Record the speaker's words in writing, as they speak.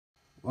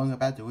going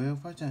about the wheel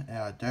version and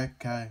our third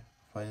card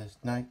for this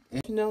night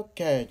is no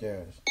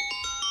characters.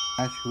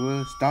 I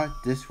will start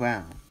this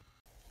round.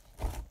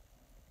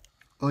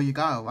 Oh, you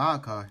got a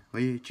wild card.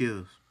 What do you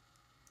choose?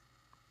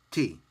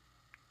 T.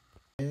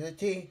 Here's a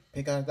T.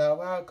 Pick out that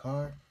wild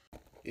card.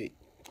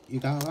 You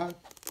got a wild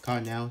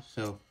card now,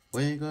 so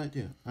what are you gonna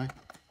do?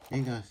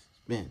 You're gonna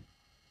spin.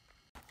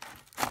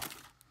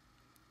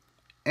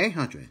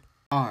 800.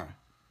 R.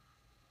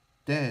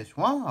 There's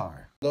one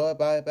R. Lower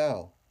by a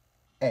bell.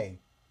 A.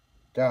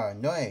 There are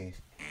no A's.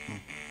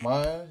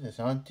 Mars is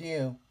on to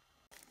you.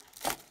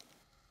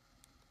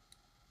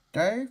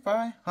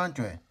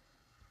 3,500.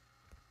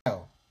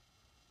 L.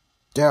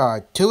 There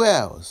are two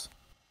L's.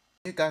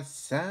 You got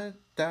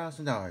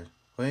 $7,000.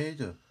 What do you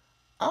do?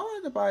 I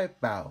want to buy a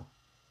bow.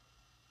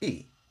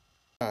 B.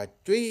 There are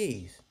three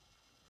E's.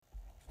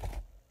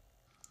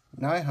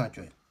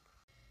 900.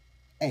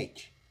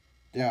 H.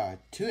 There are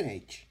two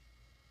H.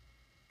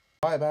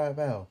 I buy a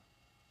bell.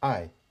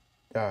 I.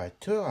 There are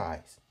two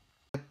I's.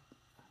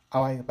 I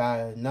like to buy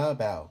another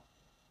bell.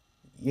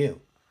 U.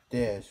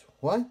 There's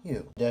one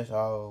U. There's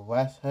all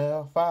West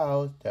Hill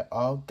files. They're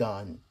all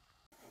gone.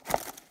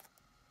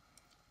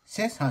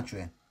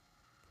 600.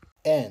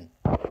 N.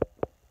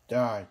 There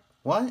are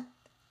one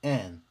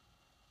N.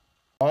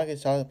 I can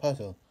solve the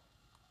puzzle.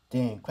 The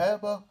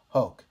Incredible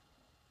Hulk.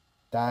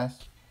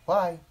 That's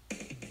why.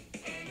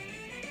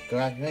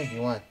 Congratulations,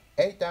 you won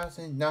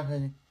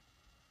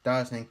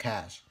 $8,900 in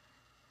cash.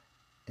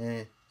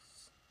 And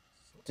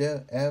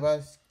still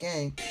everybody's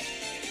game.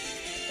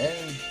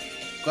 And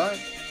good.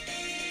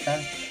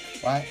 That's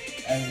why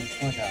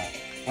everyone's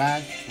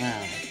last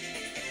round.